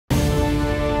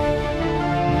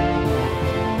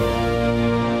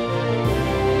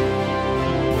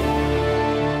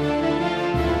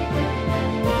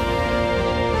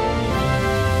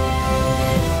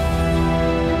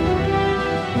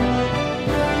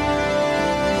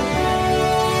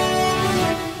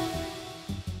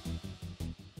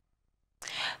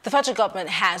The federal government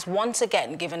has once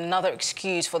again given another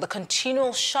excuse for the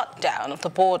continual shutdown of the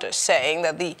border, saying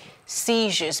that the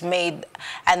seizures made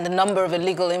and the number of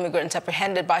illegal immigrants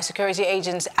apprehended by security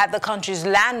agents at the country's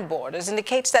land borders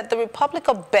indicates that the Republic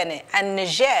of Benin and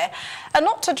Niger are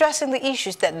not addressing the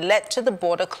issues that led to the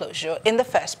border closure in the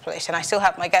first place. And I still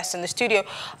have my guests in the studio,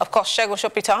 of course, Segun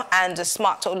Sopitan and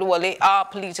Smart Oluwole, our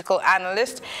political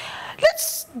analyst.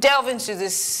 Let's delve into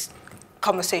this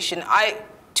conversation.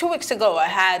 2 weeks ago, I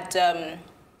had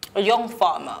a young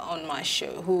farmer on my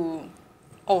show who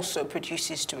also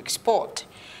produces to export.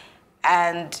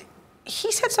 And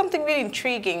he said something really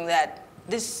intriguing, that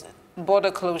this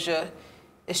border closure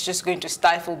is just going to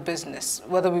stifle business,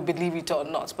 whether we believe it or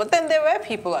not. But then there were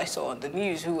people I saw on the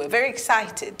news who were very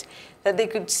excited that they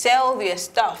could sell their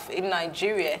stuff in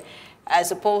Nigeria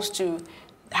as opposed to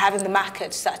having the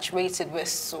market saturated with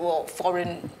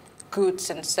foreign goods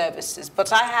and services.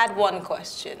 But I had one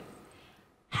question.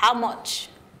 How much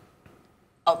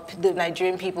of the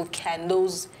Nigerian people can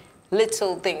those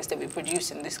little things that we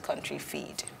produce in this country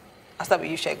feed? I'll start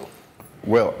with you, Segun.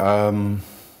 Well,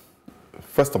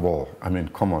 first of all, I mean,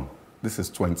 come on. This is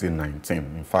 2019.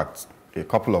 In fact, a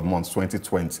couple of months,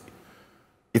 2020.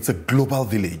 It's a global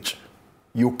village.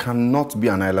 You cannot be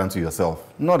an island to yourself.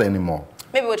 Not anymore.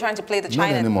 Maybe we're trying to play the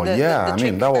China. Not anymore. I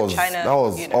mean, that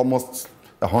was almost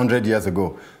 100 years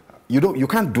ago. You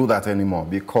can't do that anymore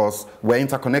because we're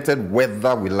interconnected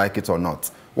whether we like it or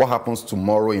not. What happens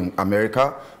tomorrow in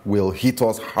America will hit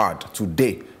us hard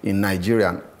today in Nigeria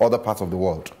and other parts of the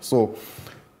world. So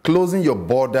closing your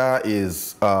border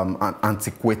is an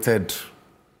antiquated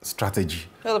strategy.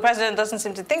 Well, the president doesn't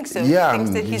seem to think so. Yeah, he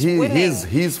thinks that he's winning.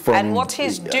 He's from, and what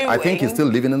he's doing, I think he's still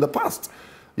living in the past.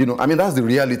 You know, I mean, that's the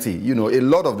reality. You know, a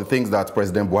lot of the things that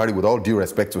President Buhari, with all due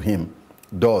respect to him,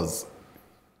 does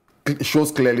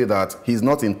shows clearly that he's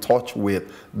not in touch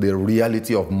with the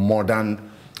reality of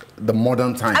the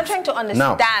modern times. I'm trying to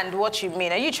understand what you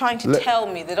mean. Are you trying to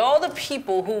tell me that all the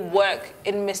people who work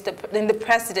in the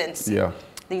presidency, the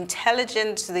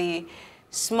intelligence, the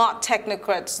smart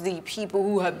technocrats, the people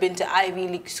who have been to Ivy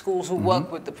League schools who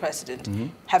work with the president,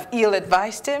 have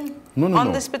ill-advised him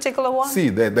on this particular one? See,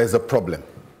 there's a problem.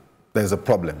 There's a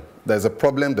problem. There's a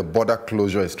problem the border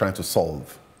closure is trying to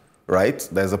solve, right?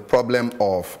 There's a problem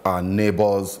of our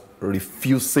neighbors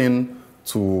refusing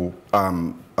to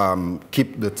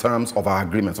keep the terms of our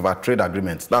agreements, of our trade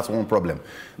agreements. That's one problem.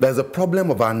 There's a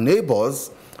problem of our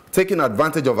neighbors taking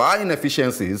advantage of our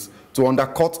inefficiencies to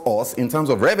undercut us in terms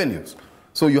of revenues.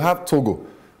 So you have Togo.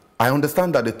 I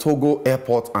understand that the Togo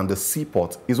airport and the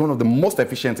seaport is one of the most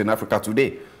efficient in Africa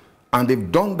today. And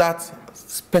they've done that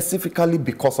specifically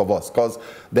because of us, because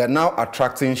they're now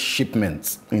attracting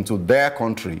shipments into their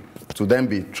country to then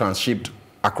be transshipped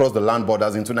across the land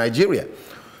borders into Nigeria.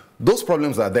 Those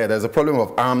problems are there. There's a problem of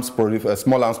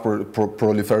small arms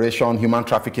proliferation, human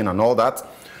trafficking and all that.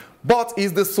 But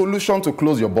is the solution to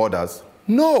close your borders?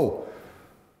 No.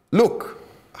 Look,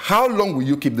 how long will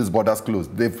you keep these borders closed?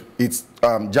 It's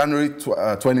January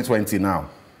 2020 now.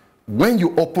 When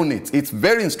you open it, it's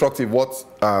very instructive what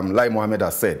Lai Mohammed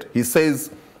has said. He says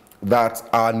that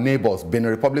our neighbors, Benin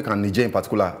Republic and Niger in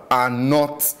particular, are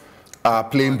not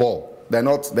playing ball. They're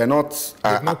not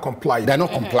complying. They're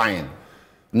not complying.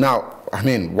 Now, I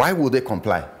mean, why would they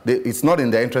comply? It's not in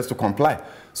their interest to comply.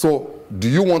 So, do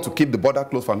you want to keep the border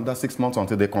closed for another 6 months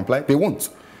until they comply? They won't.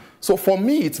 So, for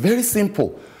me, it's very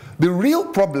simple. The real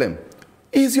problem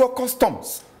is your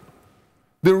customs.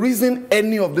 The reason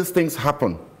any of these things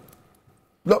happen.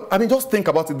 Look, I mean, just think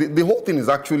about it. The whole thing is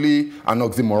actually an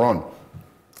oxymoron.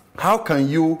 How can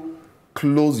you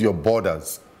close your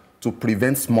borders to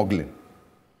prevent smuggling?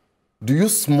 Do you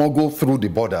smuggle through the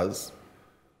borders?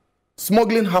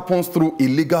 Smuggling happens through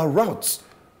illegal routes,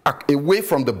 away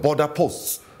from the border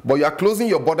posts. But you are closing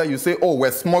your border, you say, oh,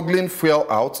 we're smuggling fuel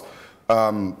out,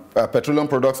 petroleum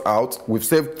products out. We've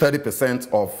saved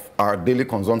 30% of our daily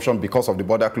consumption because of the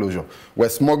border closure. We're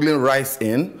smuggling rice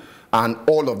in, and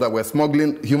all of that. We're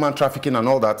smuggling, human trafficking and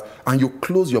all that, and you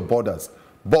close your borders.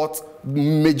 But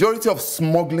majority of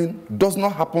smuggling does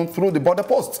not happen through the border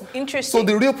posts. Interesting. So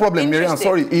the real problem, Maryann,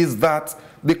 sorry, is that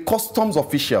the customs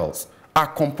officials are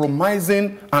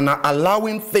compromising and are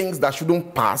allowing things that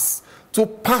shouldn't pass to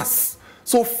pass.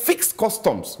 So fixed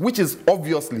customs, which is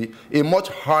obviously a much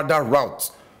harder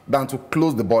route than to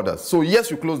close the borders. So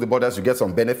yes, you close the borders, you get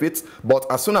some benefits, but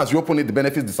as soon as you open it, the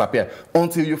benefits disappear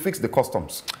until you fix the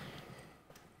customs.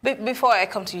 Before I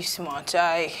come to you, Smart,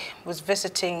 I was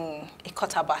visiting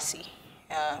Ikotabasi.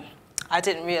 I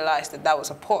didn't realize that was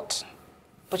a port.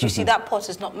 But you see, that port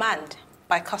is not manned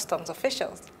by customs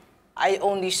officials. I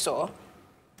only saw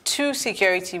 2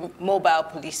 security mobile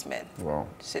policemen. Wow.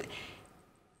 So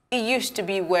it used to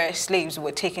be where slaves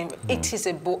were taken. It is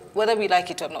whether we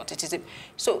like it or not, it is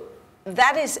so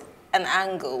that is an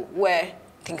angle where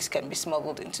things can be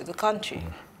smuggled into the country.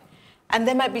 And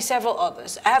there might be several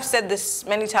others. I have said this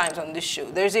many times on this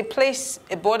show. There's a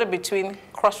border between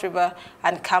Cross River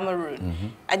and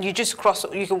Cameroon, and you just cross,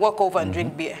 you can walk over and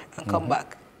drink beer and come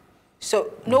back.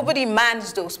 So nobody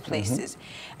mans those places.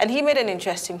 And he made an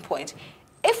interesting point.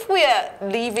 If we are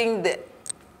leaving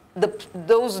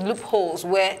those loopholes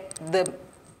where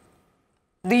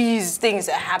these things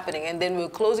are happening, and then we're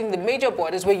closing the major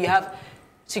borders where you have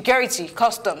security,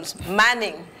 customs,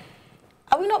 manning,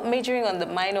 are we not majoring on the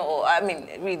minor? Or, I mean,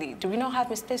 really, do we not have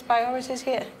misplaced priorities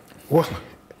here? Well,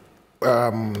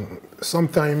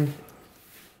 sometime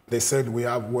they said we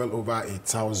have well over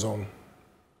 1,000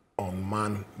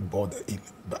 unmanned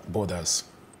borders.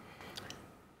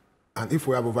 And if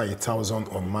we have over 1,000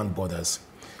 unmanned borders,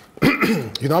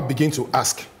 you now begin to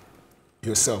ask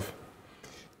yourself,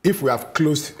 if we have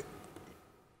closed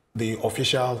the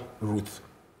official route,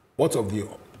 what of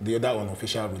the other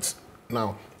unofficial routes?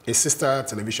 Now, a sister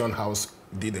television house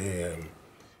did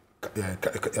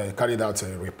carried out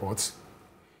a report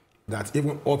that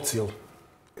even up till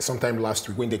sometime last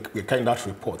week, when they carried out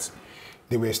reports,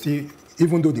 they were still,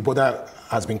 even though the border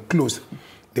has been closed,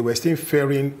 they were still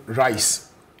ferrying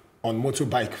rice on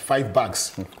motorbike, 5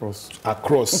 bags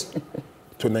across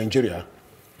to Nigeria.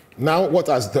 Now, what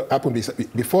has happened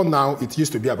before now, it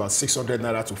used to be about 600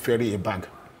 naira to ferry a bag.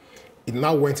 It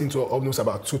now went into almost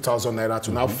about 2,000 naira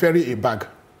to now ferry a bag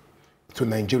to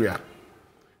Nigeria.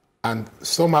 And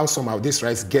somehow, this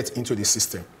rice gets into the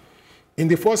system. In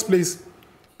the first place,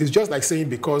 it's just like saying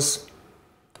because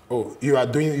you are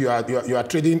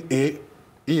trading A,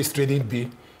 he is trading B,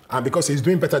 and because he's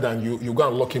doing better than you, you go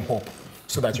and lock him up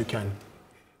so that you can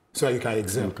excel.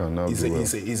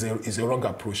 It's a wrong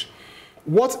approach.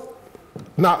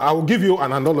 Now, I will give you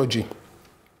an analogy.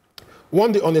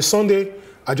 One day on a Sunday,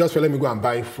 I just felt, let me go and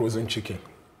buy frozen chicken.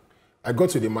 I got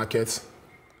to the market,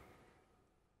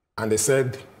 and they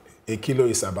said a kilo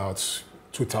is about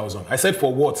 2,000. I said,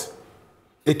 for what?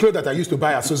 A kilo that I used to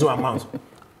buy at so amount.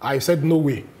 I said, no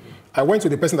way. I went to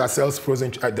the person that sells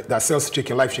that sells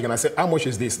chicken, live chicken. I said, how much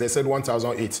is this? They said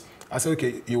 1,008. I said,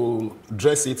 okay, you will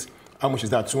dress it. How much is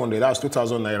that? 200. That's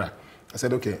 2,000 naira. I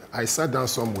said, okay. I sat down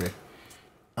somewhere,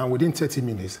 and within 30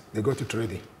 minutes, they got to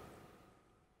trading.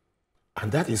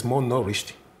 And that is more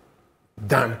nourished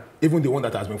than even the one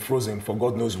that has been frozen for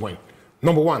God knows when.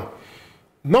 Number one.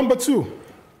 Number two,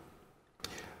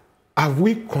 have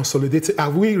we consolidated,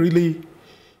 have we really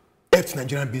helped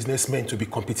Nigerian businessmen to be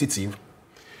competitive?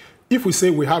 If we say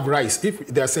we have rice, if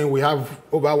they're saying we have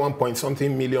over 1 point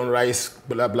something million rice,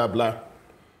 blah, blah, blah.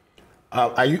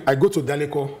 I go to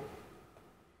Daleko,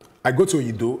 I go to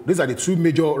Ido. These are the 2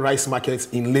 major rice markets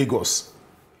in Lagos.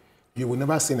 You will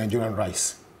never see Nigerian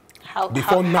rice. How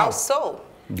so?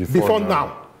 Before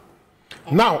now.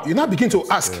 Now, you now begin to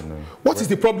ask, what is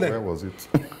the problem? Where was it?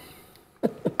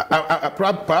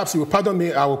 Perhaps you will pardon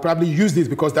me, I will probably use this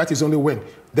because that is only when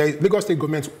the Lagos State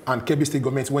government and Kebbi State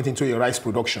government went into a rice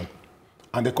production,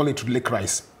 and they call it lake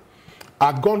rice.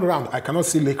 I've gone around, I cannot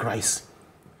see lake rice.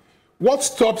 What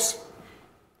stops,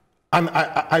 and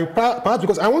perhaps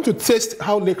because I want to taste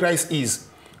how lake rice is,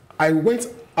 I went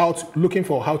out looking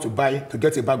for how to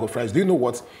get a bag of rice. Do you know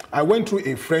what? I went through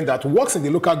a friend that works in the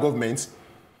local government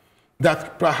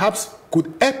that perhaps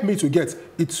could help me to get.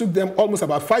 It took them almost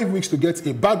about 5 weeks to get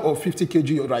a bag of 50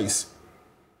 kg rice.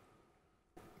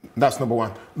 That's number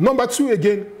one. Number two,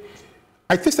 again,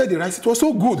 I tasted the rice. It was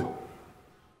so good.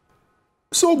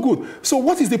 So good. So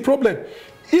what is the problem?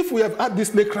 If we have had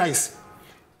this lake rice,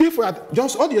 if we had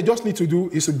all you just need to do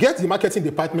is to get the marketing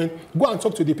department, go and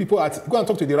talk to the people go and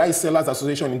talk to the Rice Sellers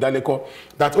Association in Daleko,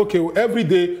 that, okay, every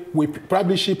day we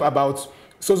probably ship about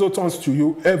so tons to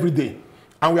you every day,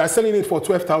 and we are selling it for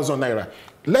 12,000 naira.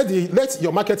 Let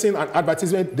your marketing and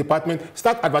advertisement department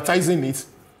start advertising it,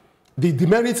 the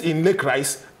demerits in lake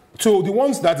rice, to the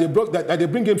ones that they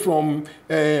bring in from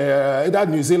either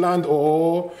New Zealand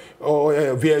or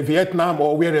Vietnam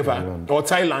or wherever, or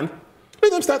Thailand.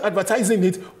 Let them start advertising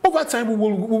it. Over time, we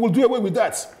will do away with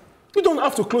that. You don't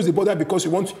have to close the border because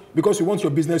you want your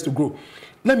business to grow.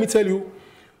 Let me tell you,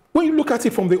 when you look at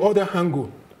it from the other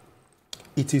angle,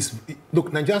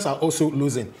 look, Nigerians are also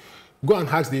losing. Go and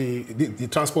ask the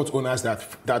transport owners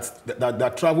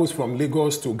that travels from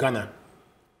Lagos to Ghana,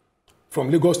 from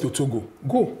Lagos to Togo.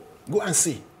 Go and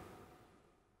see.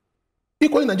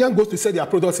 Equally, Nigerian goes to sell their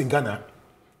products in Ghana.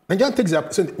 Nigerian takes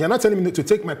their, so you're not telling me to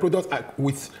take my product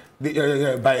with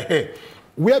by air.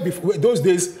 Where before those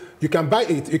days, you can buy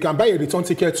a return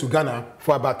ticket to Ghana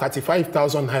for about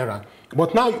 35,000 naira.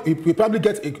 But now you probably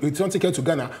get a return ticket to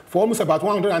Ghana for almost about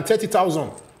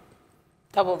 130,000.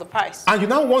 Double the price. And you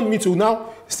now want me to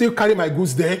now still carry my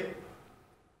goods there?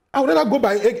 I would rather go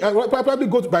by, probably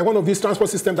go by one of these transport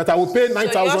systems that I will pay 9,000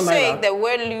 naira. So you're saying that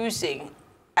we're losing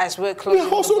as we're closing the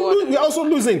border? We're also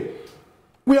losing.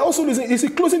 We are also losing. You see,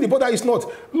 closing the border is not.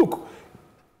 Look,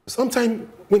 sometimes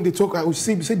when they talk, I will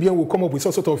see CBN will come up with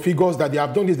some sort of figures that they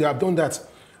have done this, they have done that.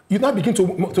 You now begin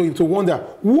to wonder,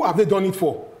 who have they done it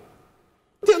for?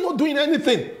 They are not doing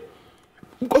anything.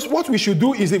 Because what we should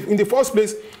do is, in the first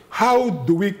place, how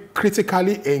do we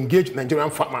critically engage Nigerian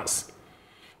farmers?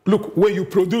 Look, when you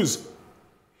produce,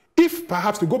 if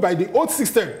perhaps to go by the old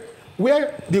system,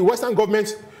 where the Western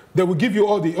government, they will give you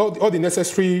all the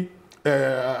necessary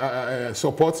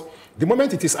support. The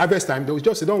moment it is harvest time, they will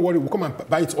just say, don't worry, we'll come and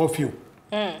buy it off you.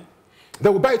 They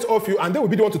will buy it off you, and they will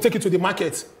be the one to take it to the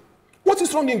market. What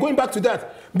is wrong in going back to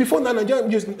that? Before now, Nigeria,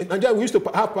 we used to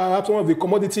have perhaps one of the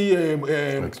commodity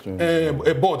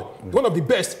board, one of the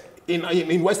best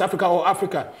in West Africa or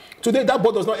Africa. Today, that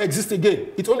board does not exist again.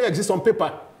 It only exists on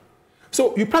paper.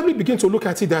 So you probably begin to look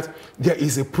at it that there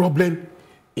is a problem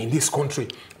in this country.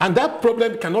 And that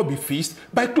problem cannot be fixed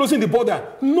by closing the border.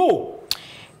 No.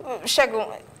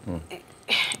 Segun,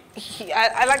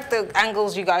 I like the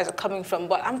angles you guys are coming from,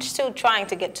 but I'm still trying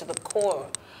to get to the core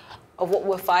of what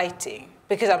we're fighting,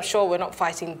 because I'm sure we're not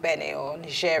fighting Benin or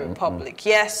Niger Republic.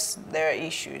 Yes, there are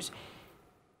issues.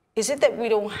 Is it that we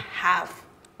don't have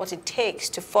what it takes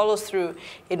to follow through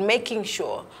in making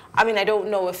sure? I mean, I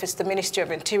don't know if it's the Ministry of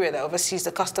Interior that oversees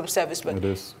the Customs Service, but it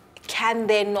is. Can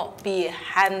there not be a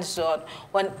hands-on,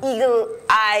 one eagle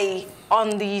eye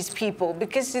on these people?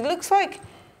 Because it looks like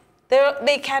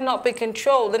they cannot be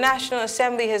controlled. The National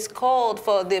Assembly has called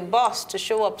for the boss to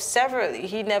show up severally.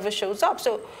 He never shows up.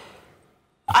 So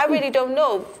I really don't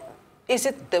know. Is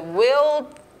it the will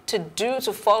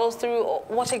to follow through, or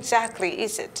what exactly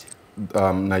is it?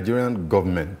 Nigerian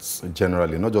governments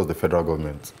generally, not just the federal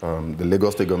government, the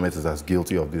Lagos State government is as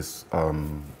guilty of this,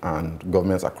 and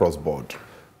governments across board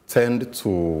tend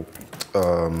to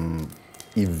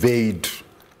evade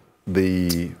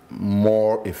the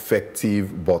more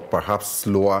effective but perhaps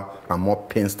slower and more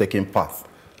painstaking path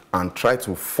and try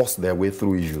to force their way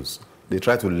through issues. They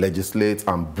try to legislate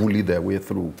and bully their way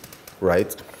through,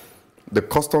 right? The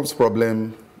customs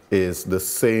problem is the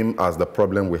same as the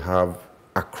problem we have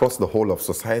across the whole of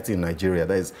society in Nigeria.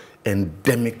 There is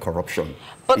endemic corruption.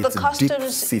 But the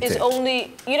customs is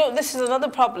only, you know, this is another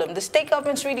problem. The state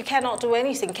governments really cannot do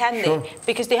anything, can they?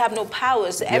 Because they have no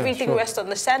powers. Everything rests on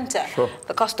the center.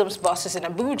 The customs boss is in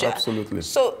Abuja. Absolutely.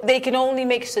 So they can only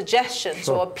make suggestions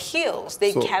or appeals.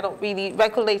 They cannot really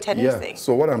regulate anything.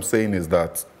 So what I'm saying is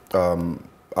that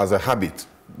as a habit,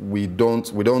 we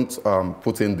don't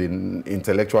put in the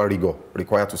intellectual rigor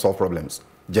required to solve problems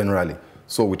generally.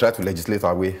 So we try to legislate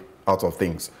our way out of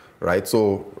things, right?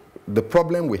 So the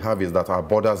problem we have is that our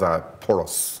borders are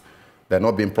porous. They're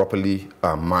not being properly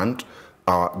manned.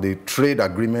 The trade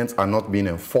agreements are not being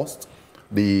enforced.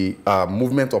 The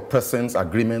movement of persons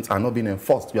agreements are not being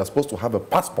enforced. You are supposed to have a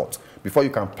passport before you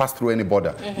can pass through any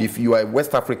border. If you are a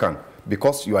West African,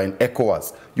 because you are in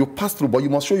ECOWAS, you pass through, but you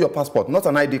must show your passport, not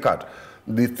an ID card.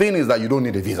 The thing is that you don't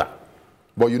need a visa,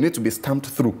 but you need to be stamped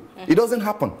through. It doesn't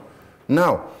happen.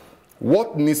 Now,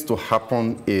 what needs to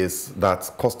happen is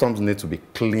that customs need to be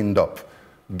cleaned up.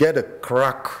 Get a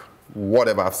crack,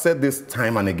 whatever. I've said this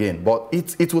time and again, but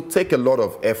it will take a lot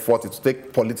of effort. It will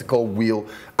take political will,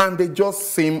 and they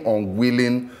just seem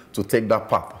unwilling to take that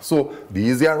path. So the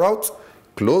easier route,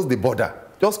 close the border.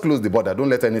 Just close the border. Don't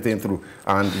let anything through.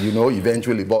 And, you know,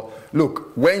 eventually. But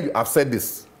look, when you have said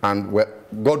this, and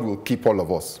God will keep all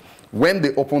of us, when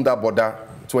they open that border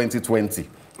 2020,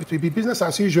 it will be business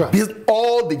as usual.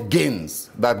 All the gains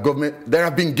that government, there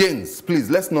have been gains. Please,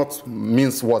 let's not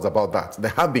mince words about that.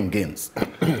 There have been gains.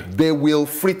 They will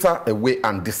fritter away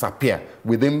and disappear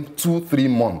within 2-3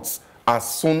 months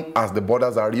as soon as the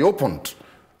borders are reopened.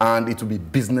 And it will be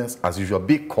business as usual,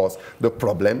 because the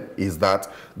problem is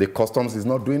that the customs is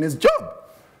not doing its job.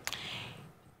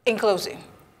 In closing,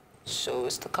 so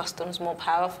is the customs more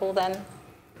powerful than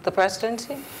the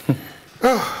presidency?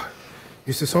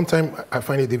 You see, sometimes I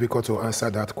find it difficult to answer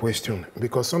that question,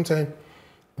 because sometimes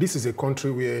this is a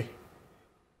country where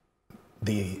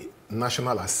the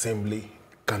National Assembly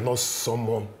cannot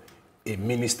summon a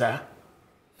minister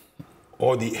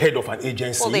or the head of an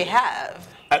agency. Well, they have.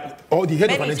 Or the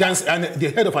head of an agency, and the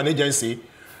head of an agency.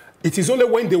 It is only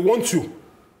when they want to.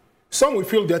 Some will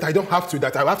feel that I don't have to,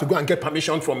 that I have to go and get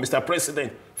permission from Mr.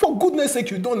 President. For goodness sake,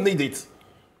 you don't need it.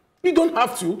 You don't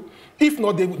have to. If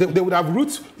not, they would have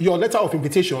wrote your letter of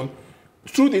invitation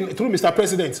through Mr.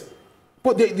 President.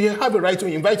 But they have a right to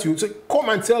invite you. So come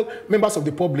and tell members of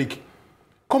the public.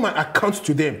 Come and account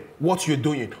to them what you're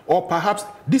doing. Or perhaps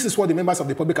this is what the members of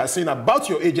the public are saying about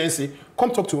your agency.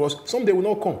 Come talk to us. Some they will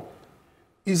not come.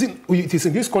 It is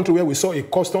in this country where we saw a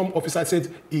custom officer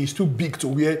said he is too big to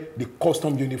wear the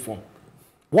custom uniform.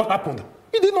 What happened?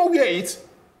 He did not wear it.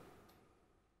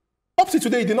 Up to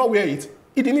today, he did not wear it.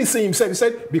 He didn't say himself. He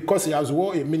said because he has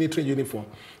worn a military uniform.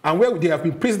 And where they have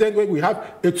been president, where we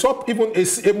have a top, even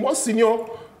a more senior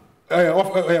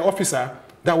officer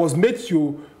that was made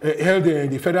to held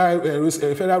the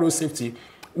federal road safety,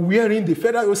 wearing the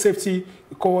federal road safety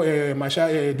called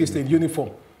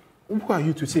uniform. Who are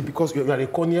you to say because you are a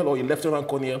colonel or a lieutenant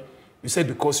colonel? You said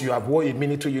because you have worn a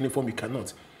military uniform, you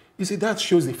cannot. You see, that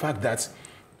shows the fact that,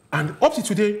 and up to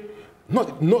today,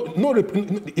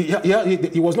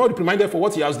 he was not reprimanded for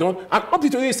what he has done, and up to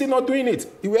today, he's still not doing it.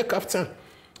 He wear kaftan.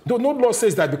 Though no law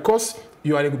says that because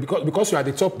you are at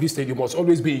the top of this stage, you must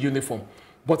always be in uniform.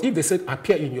 But if they said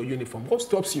appear in your uniform, what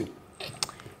stops you?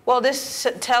 Well, this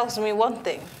tells me one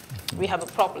thing. We have a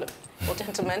problem. Well,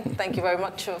 gentlemen, thank you very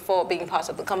much for being part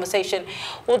of the conversation.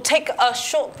 We'll take a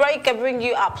short break and bring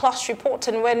you our Plus report,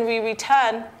 and when we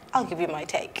return, I'll give you my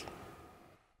take.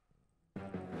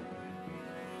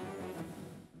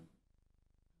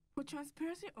 For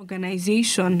transparency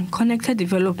organization Connected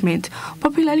Development,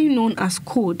 popularly known as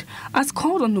CODE, has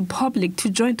called on the public to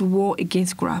join the war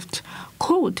against graft.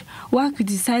 CODE, while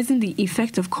criticizing the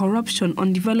effect of corruption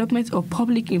on development of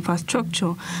public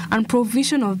infrastructure and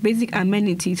provision of basic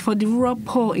amenities for the rural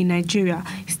poor in Nigeria,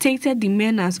 stated the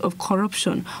menace of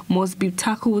corruption must be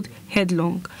tackled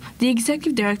headlong. The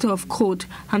executive director of CODE,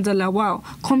 Hamza Lawal,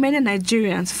 commended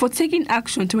Nigerians for taking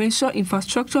action to ensure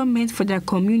infrastructure meant for their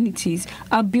communities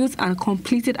are built and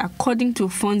completed according to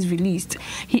funds released.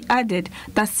 He added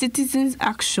that citizens'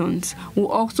 actions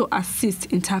will also assist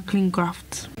in tackling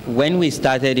graft. When we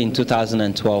started in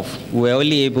 2012, we were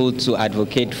only able to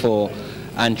advocate for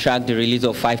and track the release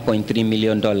of $5.3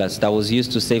 million that was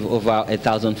used to save over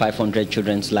 1,500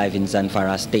 children's lives in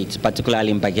Zamfara State,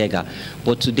 particularly in Bagega.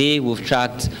 But today we've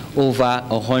tracked over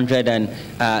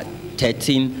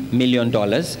 $113 million.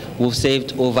 We've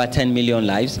saved over 10 million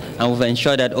lives, and we've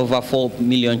ensured that over 4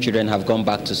 million children have gone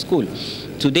back to school.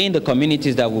 Today in the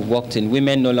communities that we've worked in,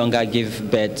 women no longer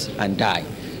give birth and die.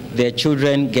 Their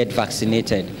children get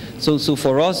vaccinated. So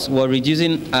for us, we're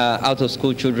reducing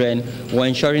out-of-school children, we're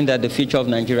ensuring that the future of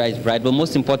Nigeria is bright, but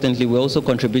most importantly, we're also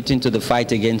contributing to the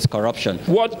fight against corruption.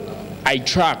 What I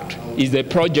tracked is the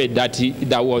project that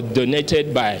was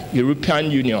donated by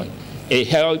European Union, a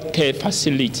healthcare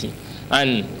facility.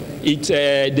 And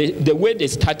the way they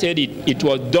started it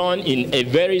was done in a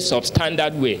very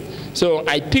substandard way. So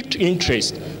I picked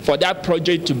interest for that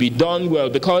project to be done well,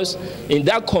 because in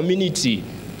that community,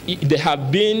 they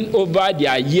have been over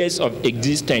their years of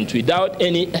existence without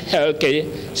any healthcare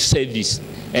service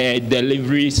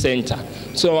delivery center.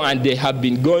 So, and they have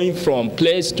been going from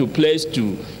place to place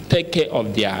to take care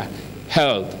of their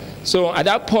health. So at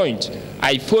that point,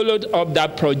 I followed up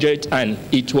that project, and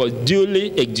it was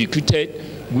duly executed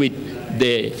with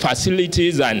the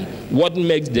facilities and what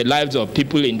makes the lives of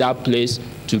people in that place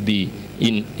to be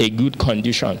in a good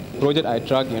condition. Project I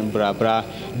tracked in Brabra,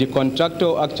 the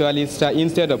contractor actually,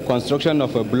 instead of construction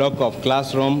of a block of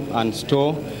classroom and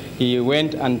store, he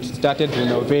went and started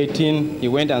renovating.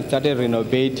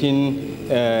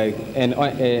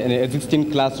 An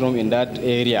existing classroom in that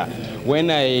area.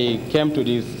 When I came to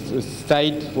this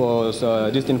site for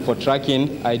for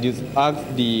tracking, I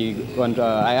asked the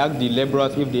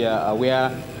laborers if they are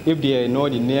aware, if they know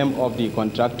the name of the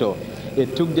contractor.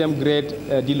 It took them great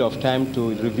deal of time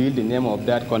to reveal the name of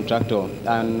that contractor.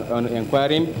 And on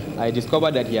inquiring, I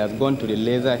discovered that he has gone to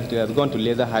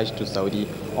laser Hajj to Saudi.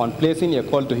 On placing a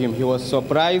call to him, he was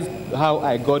surprised how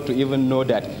I got to even know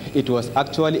that it was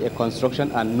actually a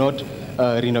construction and not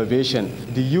renovation.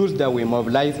 The youth that we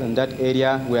mobilized in that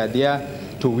area were there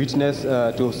to witness,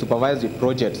 to supervise the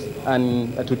project,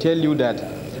 and to tell you that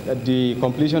the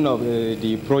completion of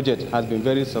the project has been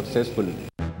very successful.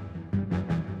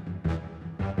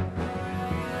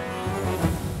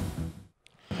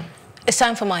 It's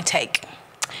time for my take.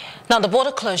 Now, the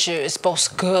border closure is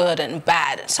both good and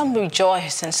bad. Some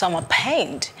rejoice and some are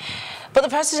pained. But the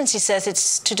presidency says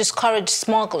it's to discourage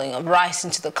smuggling of rice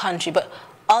into the country, but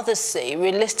others say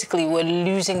realistically we're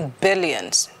losing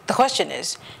billions. The question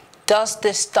is, does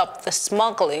this stop the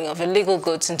smuggling of illegal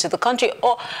goods into the country,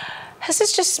 or has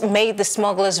this just made the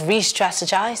smugglers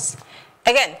re-strategize?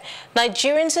 Again,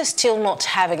 Nigerians are still not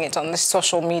having it on the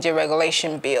social media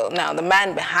regulation bill. Now, the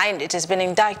man behind it has been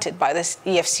indicted by the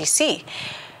EFCC.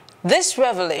 This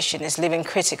revelation is leaving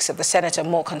critics of the senator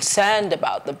more concerned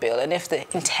about the bill and if the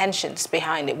intentions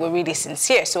behind it were really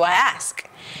sincere. So I ask,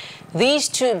 these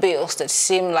two bills that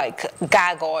seem like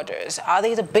gag orders, are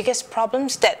they the biggest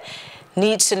problems that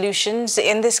need solutions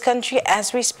in this country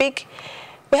as we speak?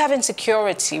 We have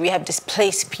insecurity, we have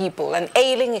displaced people, an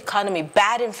ailing economy,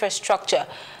 bad infrastructure,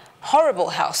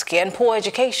 horrible healthcare, and poor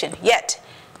education. Yet,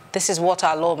 this is what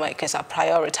our lawmakers are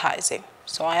prioritizing.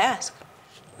 So I ask,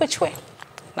 which way?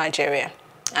 Nigeria.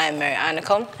 I am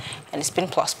Maryann, and it's been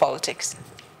Plus Politics.